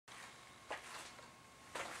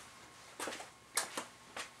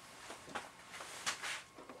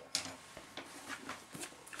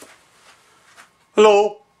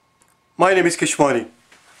Hello, my name is Keshwani.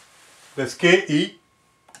 That's K-E-S-H-W-A-N-I,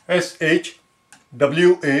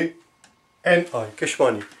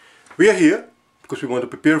 Keshwani. We are here because we want to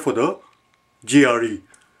prepare for the GRE.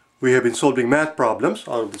 We have been solving math problems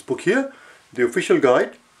out of this book here, the official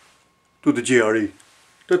guide to the GRE,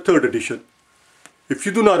 the 3rd edition. If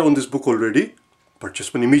you do not own this book already,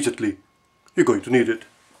 purchase one immediately. You're going to need it.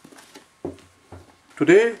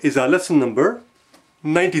 Today is our lesson number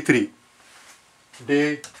 93.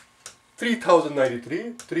 Day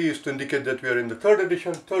 3093. 3 is to indicate that we are in the 3rd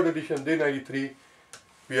edition, day 93.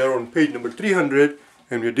 We are on page number 300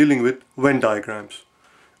 and we are dealing with Venn diagrams.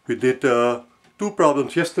 We did 2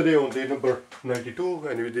 problems yesterday on day number 92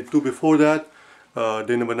 and we did 2 before that,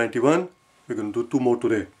 day number 91. We're going to do 2 more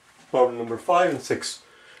today. Problem number 5 and 6.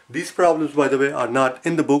 These problems, by the way, are not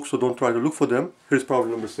in the book, so don't try to look for them. Here's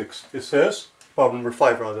problem number 6. It says, problem number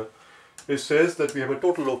 5 rather. It says that we have a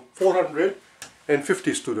total of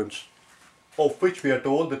 450 students, of which we are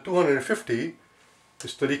told that 250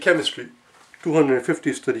 study chemistry.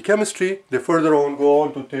 250 study chemistry. They further on go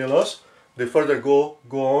on to tell us, go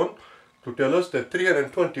on to tell us that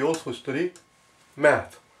 320 also study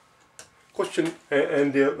math. Question,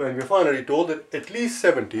 and we're finally told that at least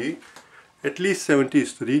 70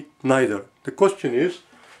 study neither. The question is,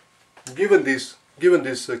 given this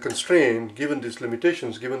constraint, given these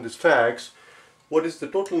limitations, given these facts, what is the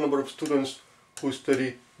total number of students who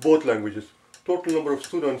study both languages? Total number of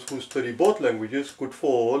students who study both languages could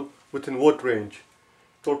fall within what range?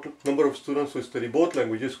 Total number of students who study both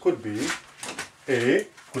languages could be A,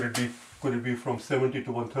 could it be from 70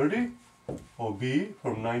 to 130, or B,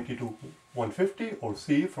 from 90 to 150, or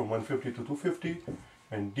C, from 150 to 250,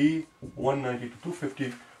 and D, 190 to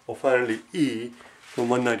 250, or finally E, from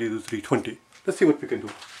 190 to 320. Let's see what we can do.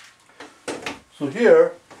 So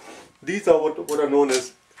here, these are what are known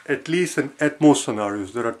as at least and at most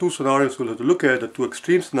scenarios. There are 2 scenarios we'll have to look at, the 2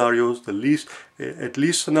 extreme scenarios, the at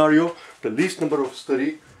least scenario, the least number of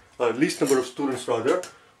students rather,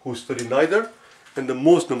 who study neither, and the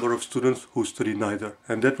most number of students who study neither.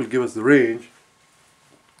 And that will give us the range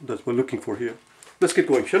that we're looking for here. Let's get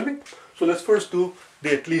going, shall we? So let's first do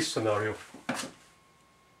the at least scenario.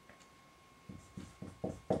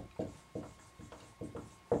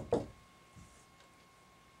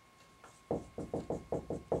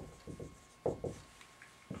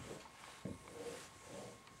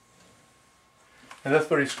 And that's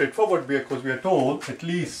very straightforward because we are told at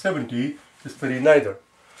least 70 is study neither.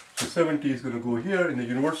 So 70 is going to go here in the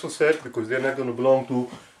universal set because they're not going to belong to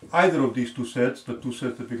either of these 2 sets, the 2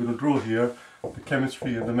 sets that we're going to draw here, the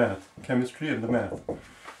chemistry and the math. Chemistry and the math.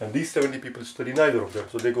 And these 70 people study neither of them,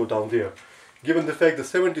 so they go down there. Given the fact that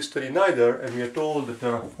 70 study neither, and we are told that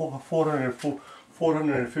there are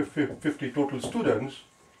 450 total students,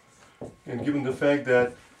 and given the fact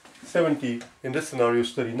that 70 in this scenario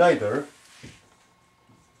study neither,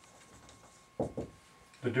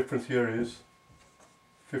 the difference here is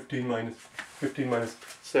 15 minus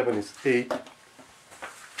 7 is 8.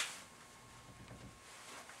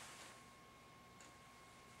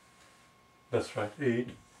 That's right, 8.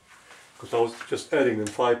 Because I was just adding them,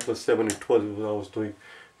 5 plus 7 is 12 is what I was doing.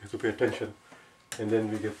 You have to pay attention. And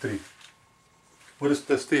then we get 3. What does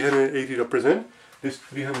this 380 represent? This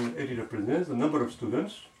 380 represents the number of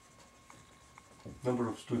students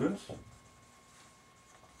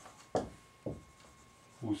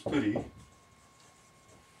who study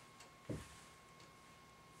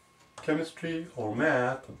chemistry or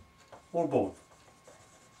math or both.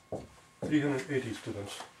 380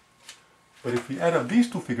 students. But if we add up these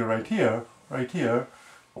 2 figures right here,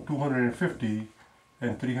 250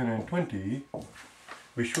 and 320,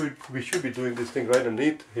 we should be doing this thing right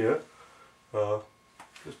underneath here. Let's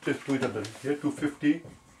just do it underneath here. 250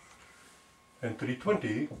 and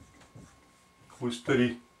 320 who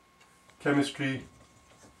study chemistry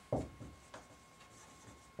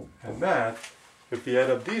and math. If we add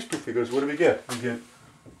up these 2 figures, what do we get? We get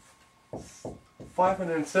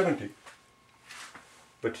 570.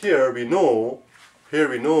 But here we know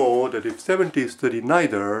that if 70 study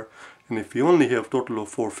neither, and if we only have total of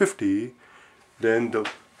 450, then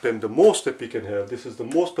the most that we can have, this is the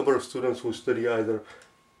most number of students who study either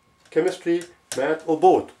chemistry, math, or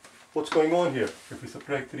both. What's going on here? If we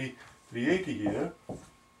subtract 380 here,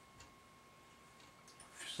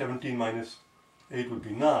 17 minus 8 would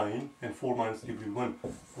be 9, and 4 minus 3 would be 1.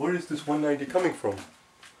 Where is this 190 coming from?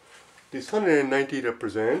 This 190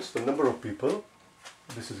 represents the number of people.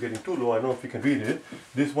 This is getting too low, I don't know if you can read it.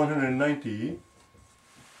 This 190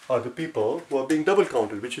 are the people who are being double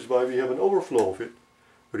counted, which is why we have an overflow of it.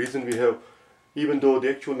 The reason we have even though the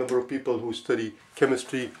actual number of people who study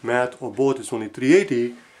chemistry, math, or both is only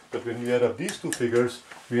 380, but when we add up these two figures,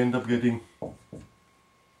 we end up getting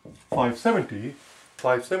 570,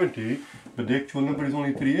 but the actual number is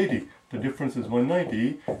only 380. The difference is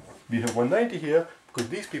 190. We have 190 here because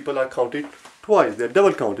these people are counted twice. They're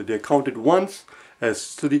double counted. They're counted once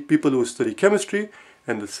as people who study chemistry,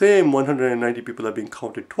 and the same 190 people are being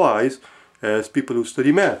counted twice as people who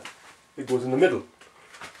study math. It goes in the middle.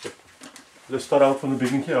 So let's start out from the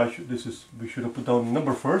beginning here. We should have put down the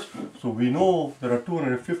number first. So we know there are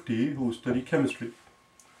 250 who study chemistry,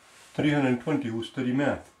 320 who study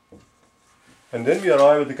math. And then we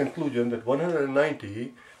arrive at the conclusion that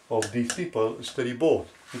 190 of these people study both.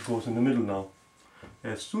 It goes in the middle now.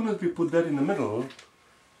 As soon as we put that in the middle,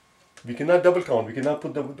 we cannot double count. We cannot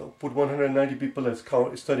put 190 people as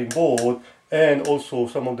studying both, and also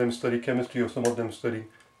some of them study chemistry or some of them study,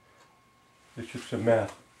 they should say,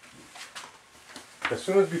 math. As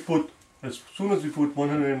soon as we put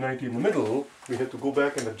 190 in the middle, we have to go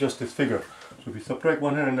back and adjust this figure. So if we subtract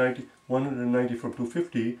 190 from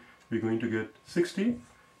 250, we're going to get 60,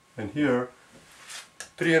 and here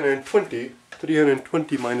 320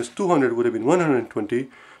 minus 200 would have been 120,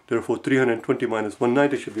 therefore 320 minus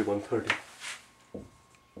 190 should be 130.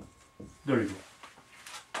 There you go.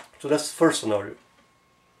 So that's the first scenario.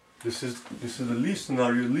 This is the least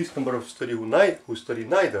scenario, least number of who study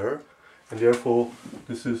neither, and therefore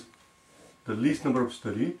this is the least number of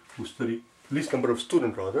student who study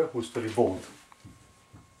both.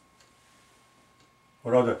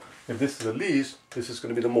 Or rather, if this is the least, this is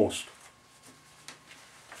going to be the most.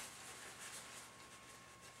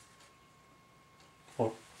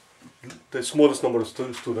 Or the smallest number of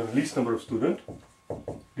students, least number of students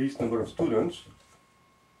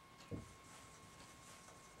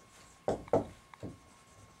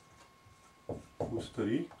who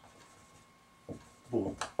study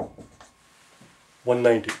both.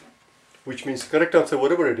 190, which means correct answer,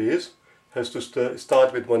 whatever it is, has to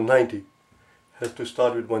start with 190.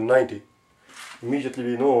 Immediately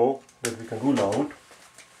we know that we can rule out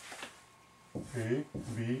A,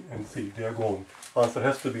 B, and C. They are gone. Answer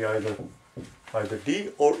has to be either D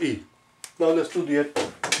or E. Now let's do the at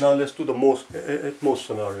most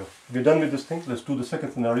scenario. We're done with this thing. Let's do the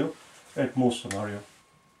second scenario, at most scenario.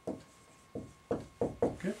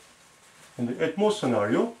 Okay. In the at most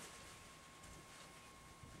scenario,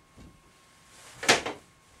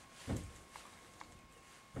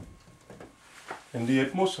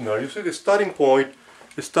 see the starting point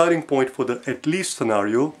for the at least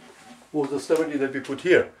scenario was the 70 that we put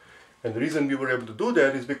here. And the reason we were able to do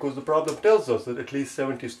that is because the problem tells us that at least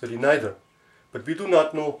 70 study neither. But we do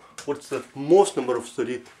not know what's the most number of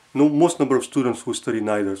students who study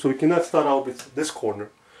neither. So we cannot start out with this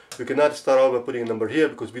corner. We cannot start out by putting a number here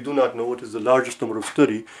because we do not know what is the largest number of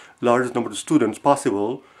students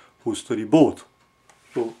possible who study both.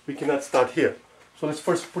 So we cannot start here. So let's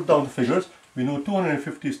first put down the figures. We know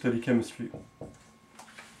 250 study chemistry.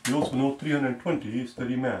 We also know 320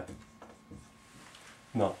 study math.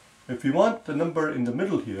 Now, if we want the number in the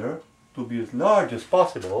middle here to be as large as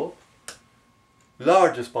possible,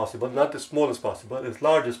 not the smallest possible, as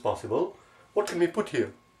large as possible, what can we put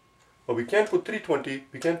here? Well, we can't put 320,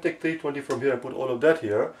 we can't take 320 from here and put all of that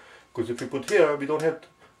here, because if we put here,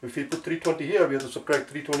 if we put 320 here, we have to subtract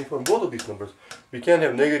 320 from both of these numbers. We can't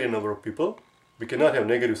have negative number of people. We cannot have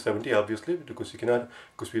negative 70, obviously, because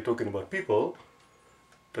we're talking about people.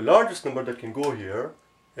 The largest number that can go here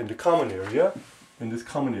in this common area,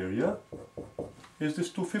 is this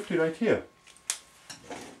 250 right here.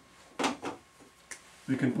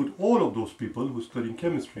 We can put all of those people who are studying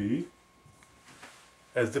chemistry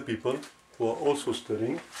as the people who are also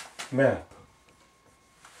studying math.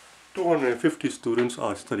 250 students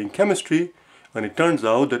are studying chemistry, and it turns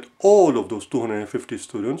out that all of those 250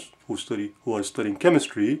 students who are studying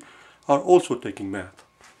chemistry are also taking math.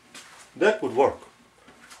 That would work.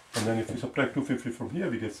 And then if we subtract 250 from here,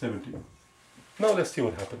 we get 70. Now let's see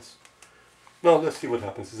what happens.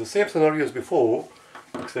 It's the same scenario as before,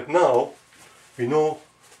 except now we know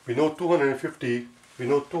 250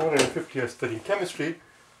 are studying chemistry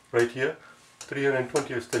right here,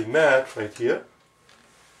 320 are studying math right here.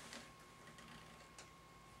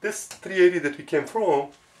 This 380 that we came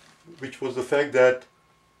from, which was the fact that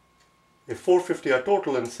if 450 are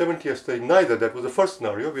total and 70 are studying neither, that was the first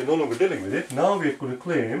scenario. We're no longer dealing with it. Now we're going to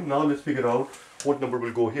claim, now let's figure out what number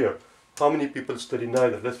will go here. How many people study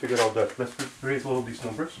neither? Let's figure out that. Let's erase all of these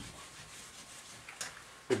numbers.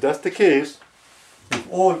 If that's the case, if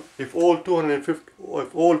all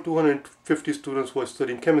 250 students who are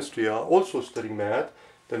studying chemistry are also studying math,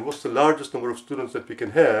 then what's the largest number of students that we can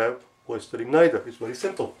have who are studying neither. It's very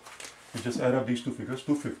simple. We just add up these two figures.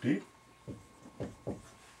 250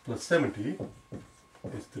 plus 70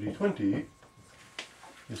 is 320.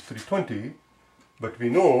 But we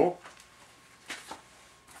know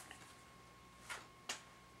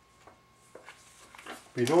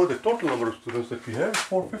the total number of students that we have is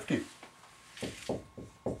 450.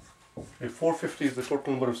 If 450 is the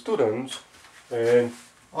total number of students, and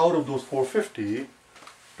out of those 450,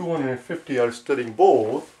 250 are studying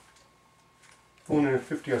both,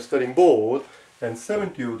 and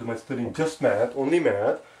 70 of them are studying just math, only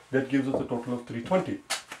math, that gives us a total of 320.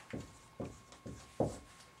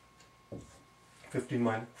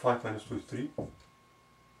 5 minus 2 is 3.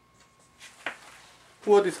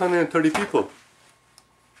 Who are these 130 people?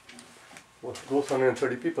 Well, those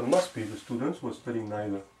 130 people must be the students who are studying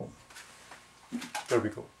neither. There we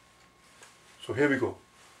go. So here we go.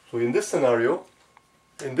 So in this scenario,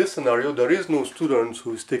 there is no student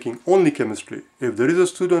who is taking only chemistry. If there is a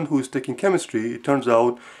student who is taking chemistry, it turns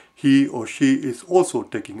out he or she is also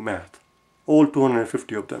taking math. All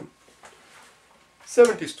 250 of them.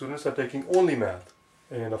 70 students are taking only math.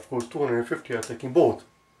 And of course 250 are taking both.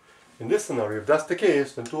 In this scenario, if that's the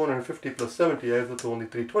case, then 250 plus 70 adds up to only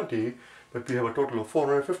 320, but we have a total of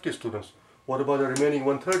 450 students. What about the remaining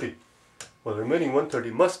 130? Well, the remaining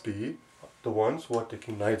 130 must be the ones who are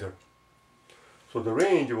taking neither. So the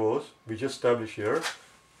range was, we just established here,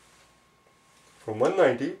 from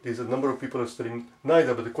 190, this is the number of people who are studying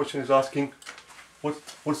neither, but the question is asking,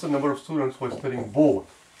 what's the number of students who are studying both?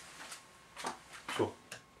 So,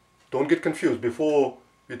 don't get confused. Before,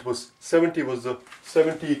 it was 70 was the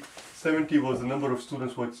number of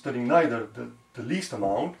students who are studying neither, the least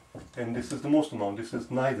amount, and this is the most amount. This is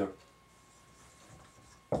neither.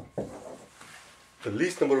 The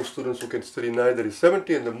least number of students who can study neither is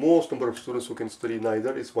 70, and the most number of students who can study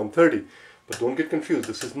neither is 130. But don't get confused.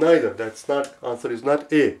 This is neither. That's not, answer is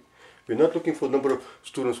not A. We're not looking for the number of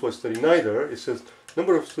students who are studying neither. It says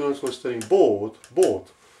number of students who are studying both,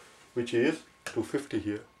 which is 250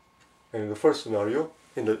 here. And in the first scenario,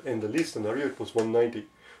 in the least scenario, it was 190.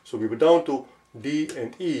 So we were down to D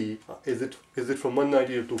and E. Is it from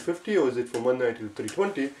 190 to 250, or is it from 190 to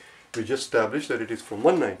 320? We just established that it is from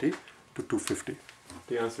 190 to 250.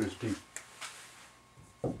 The answer is D.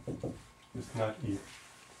 It's not E.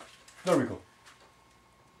 There we go.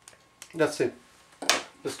 That's it.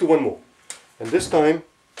 Let's do one more. And this time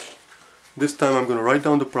I'm going to write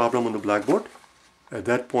down the problem on the blackboard. At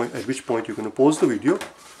which point you're going to pause the video,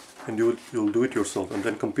 and you'll do it yourself, and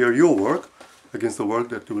then compare your work against the work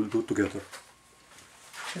that you will do together.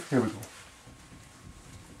 Okay, here we go.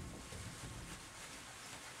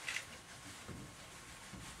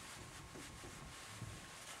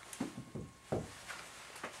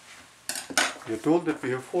 We are told that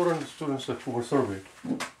we have 400 students that were surveyed.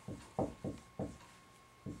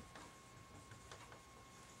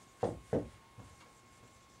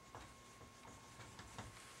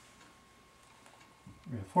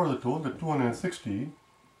 We are further told that 260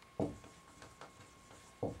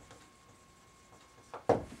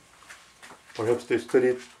 perhaps they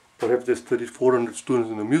studied 400 students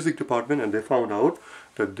in the music department, and they found out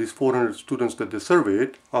that these 400 students that they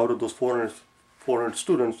surveyed, out of those 400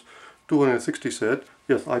 students, 260 said,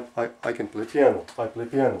 yes, I can play piano. I play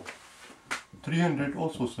piano. 300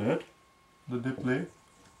 also said that they play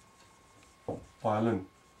violin.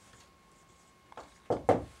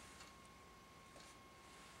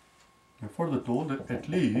 We're further told that at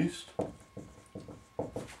least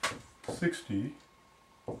 60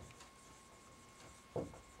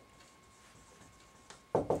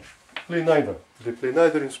 play neither. They play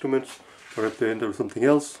neither instruments, or if they enter something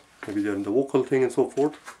else, maybe they're in the vocal thing and so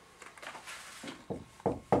forth.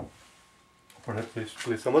 Perhaps they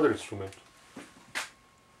play some other instrument.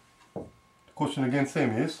 The question again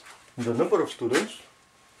same is, the number of students,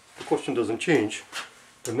 the question doesn't change.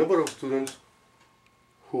 The number of students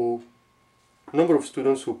who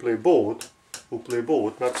play both,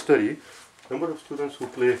 not study, number of students who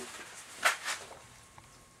play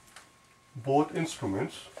both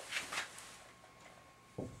instruments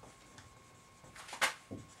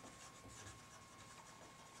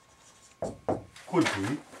could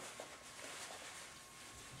be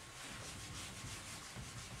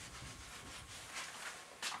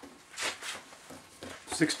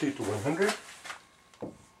 60 to 100,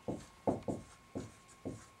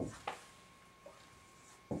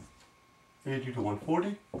 80 to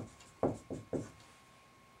 140,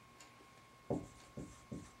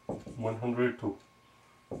 100 to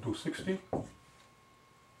 260,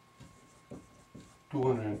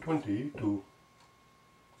 220 to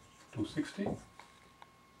 260,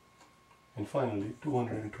 and finally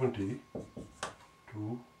 220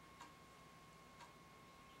 to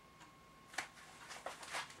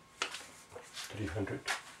 300.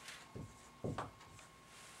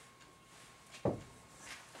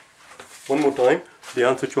 One more time, the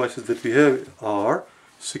answer choices that we have are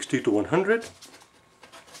 60 to 100,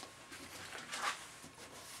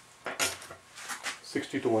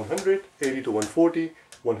 60 to 100, 80 to 140,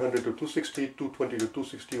 100 to 260, 220 to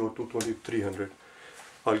 260, or 220 to 300.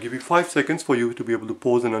 I'll give you 5 seconds for you to be able to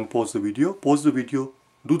pause and unpause the video. Pause the video,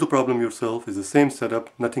 do the problem yourself. It's the same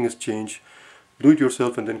setup, nothing has changed. Do it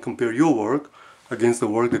yourself and then compare your work against the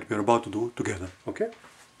work that we are about to do together. Okay?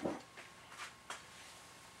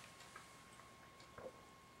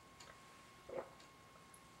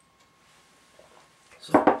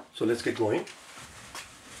 So let's get going.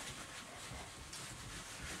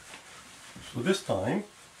 So this time,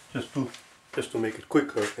 just to make it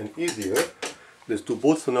quicker and easier, let's do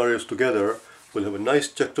both scenarios together. We'll have a nice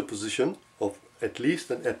juxtaposition of at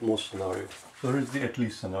least and at most scenario. So here is the at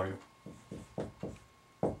least scenario.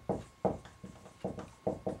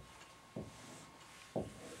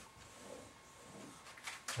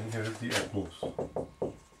 And here is the at most.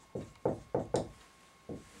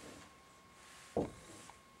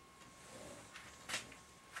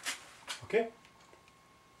 Okay?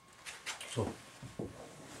 So,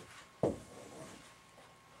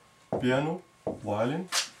 piano, violin,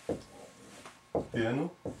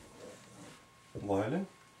 piano, violin,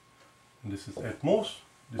 and this is at most,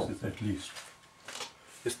 this is at least.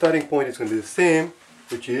 The starting point is going to be the same,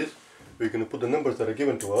 which is we're going to put the numbers that are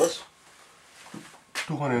given to us.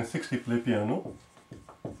 260 play piano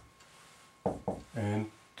and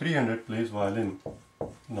 300 plays violin.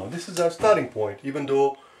 Now this is our starting point, even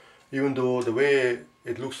though the way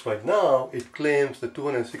it looks right now, it claims that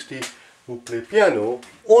 260 who play piano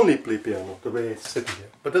only play piano, the way it's sitting here.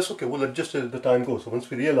 But that's okay, we'll adjust it as the time goes. So once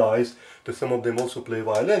we realize that some of them also play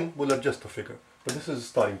violin, we'll adjust the figure. But this is the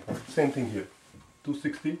starting point. Same thing here,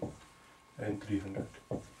 260 and 300.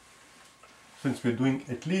 Since we're doing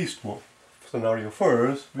at least one scenario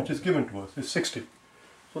first, which is given to us, is 60.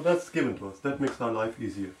 So that's given to us. That makes our life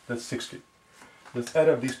easier. That's 60. Let's add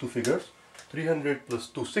up these two figures. 300 plus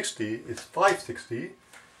 260 is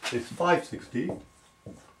 560,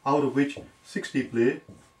 out of which 60 play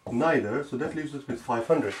neither, so that leaves us with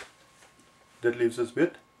 500. That leaves us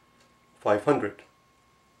with 500.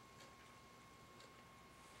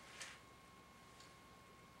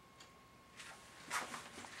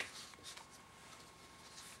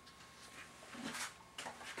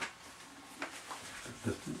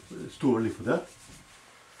 It's too early for that.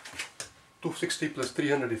 260 plus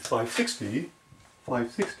 300 is 560.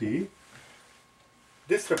 560.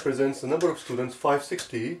 This represents the number of students.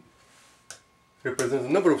 560 represents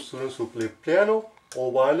the number of students who play piano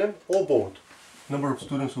or violin or both. Number of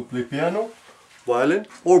students who play piano, violin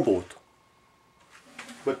or both.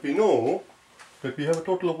 But we know that we have a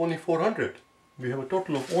total of only 400. We have a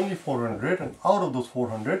total of only 400, and out of those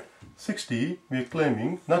 400, 60 we are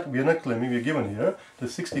claiming, we are not claiming, we are given here that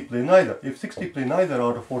 60 play neither. If 60 play neither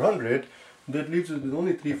out of 400, that leaves us with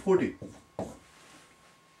only 340.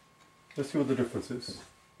 Let's see what the difference is.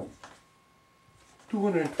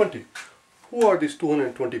 220. Who are these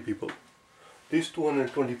 220 people? These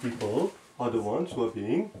 220 people are the ones who are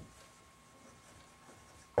being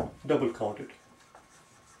double counted.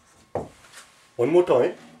 One more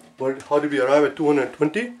time. How did we arrive at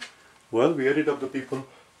 220? Well, we added up the people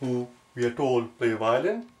who we are told play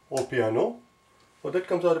violin or piano. Well, that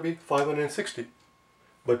comes out to be 560.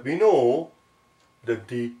 But we know that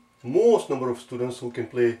the most number of students who can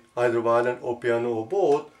play either violin or piano or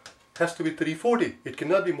both has to be 340. It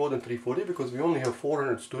cannot be more than 340 because we only have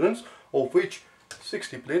 400 students, of which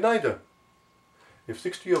 60 play neither. If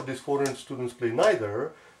 60 of these 400 students play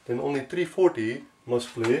neither, then only 340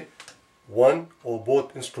 must play one or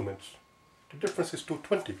both instruments. The difference is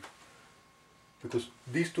 220 because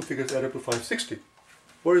these two figures add up to 560.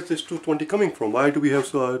 Where is this 220 coming from? Why do we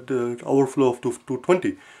have the overflow of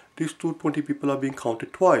 220? These 220 people are being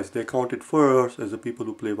counted twice. They are counted first as the people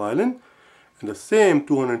who play violin, and the same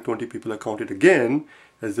 220 people are counted again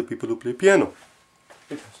as the people who play piano.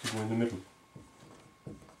 It has to go in the middle.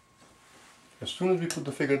 As soon as we put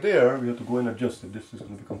the figure there, we have to go and adjust it. This is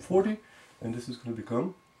going to become 40, and this is going to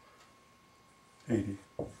become 80.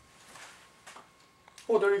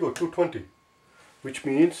 Oh, there you go, 220. Which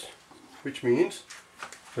means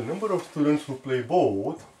the number of students who play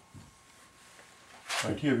both,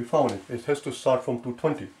 right here we found it. It has to start from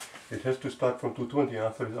 220. It has to start from 220. The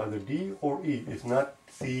answer is either D or E. It's not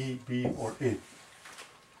C, B, or A.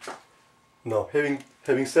 Now,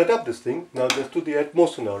 having set up this thing, now let's do the at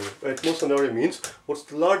most scenario. At most scenario means what's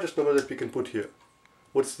the largest number that we can put here?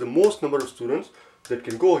 What's the most number of students that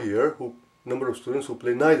can go here, number of students who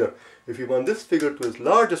play neither? If we want this figure to as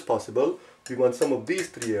large as possible, we want some of these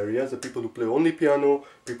three areas, the people who play only piano,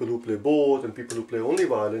 people who play both, and people who play only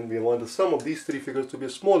violin. We want the sum of these three figures to be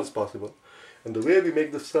as small as possible. And the way we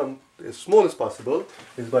make the sum as small as possible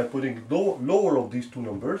is by putting lower of these two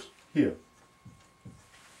numbers here.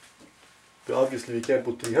 So obviously we can't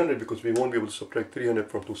put 300 because we won't be able to subtract 300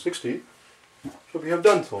 from 260. So we have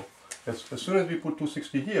done so. As soon as we put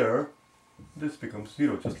 260 here, this becomes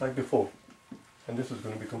 0, just like before. And this is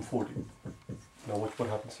going to become 40. Now watch what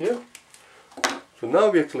happens here. So now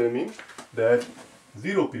we are claiming that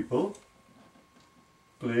 0 people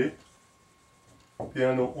play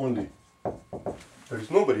piano only. There is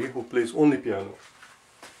nobody who plays only piano.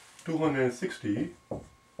 260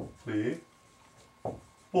 play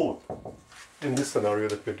both in this scenario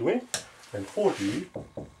that we're doing, and 40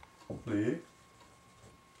 play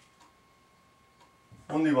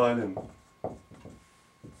only violin.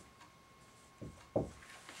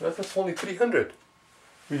 That's only 300.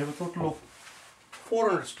 We have a total of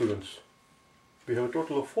 400 students. We have a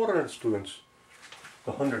total of 400 students.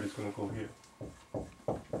 The 100 is going to go here.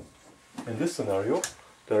 In this scenario,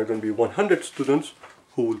 there are going to be 100 students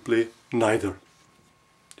who will play neither. Do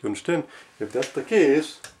you understand? If that's the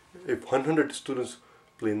case, if 100 students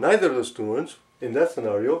play neither of the students, in that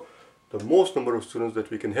scenario, the most number of students that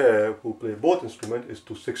we can have who play both instruments is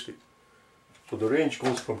 260. So the range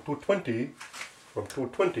goes from 220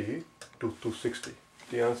 to 260.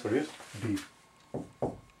 The answer is D.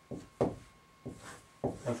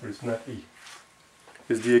 Answer is not E.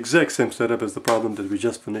 It's the exact same setup as the problem that we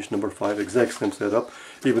just finished, number 5, exact same setup.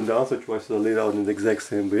 Even the answer choices are laid out in the exact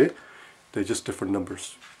same way. They're just different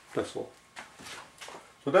numbers. That's all.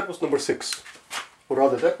 So that was number 6. Or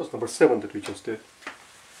rather, that was number 7 that we just did.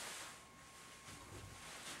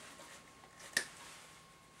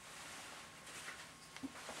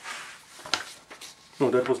 No,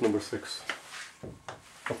 that was number 6.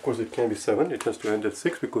 Of course, it can be 7. It has to end at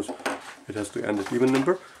 6 because it has to end at even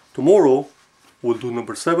number. Tomorrow, we'll do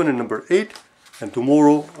number 7 and number 8. And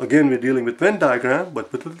tomorrow, again, we're dealing with Venn diagram,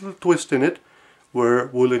 but with a little twist in it, where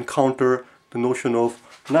we'll encounter the notion of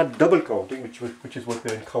not double counting, which is what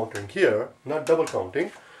we're encountering here, not double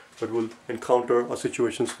counting, but we'll encounter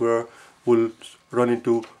situations where we'll run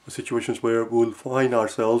into situations where we'll find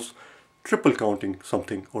ourselves triple counting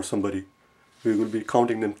something or somebody. We will be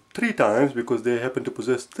counting them 3 times because they happen to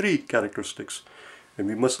possess 3 characteristics. And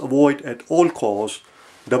we must avoid at all costs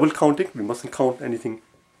double counting. We mustn't count anything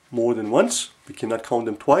more than once. We cannot count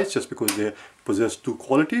them twice just because they possess 2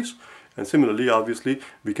 qualities. And similarly, obviously,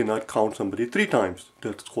 we cannot count somebody 3 times.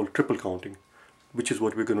 That's called triple counting, which is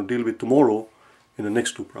what we're going to deal with tomorrow in the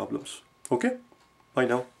next 2 problems. Okay? Bye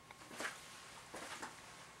now.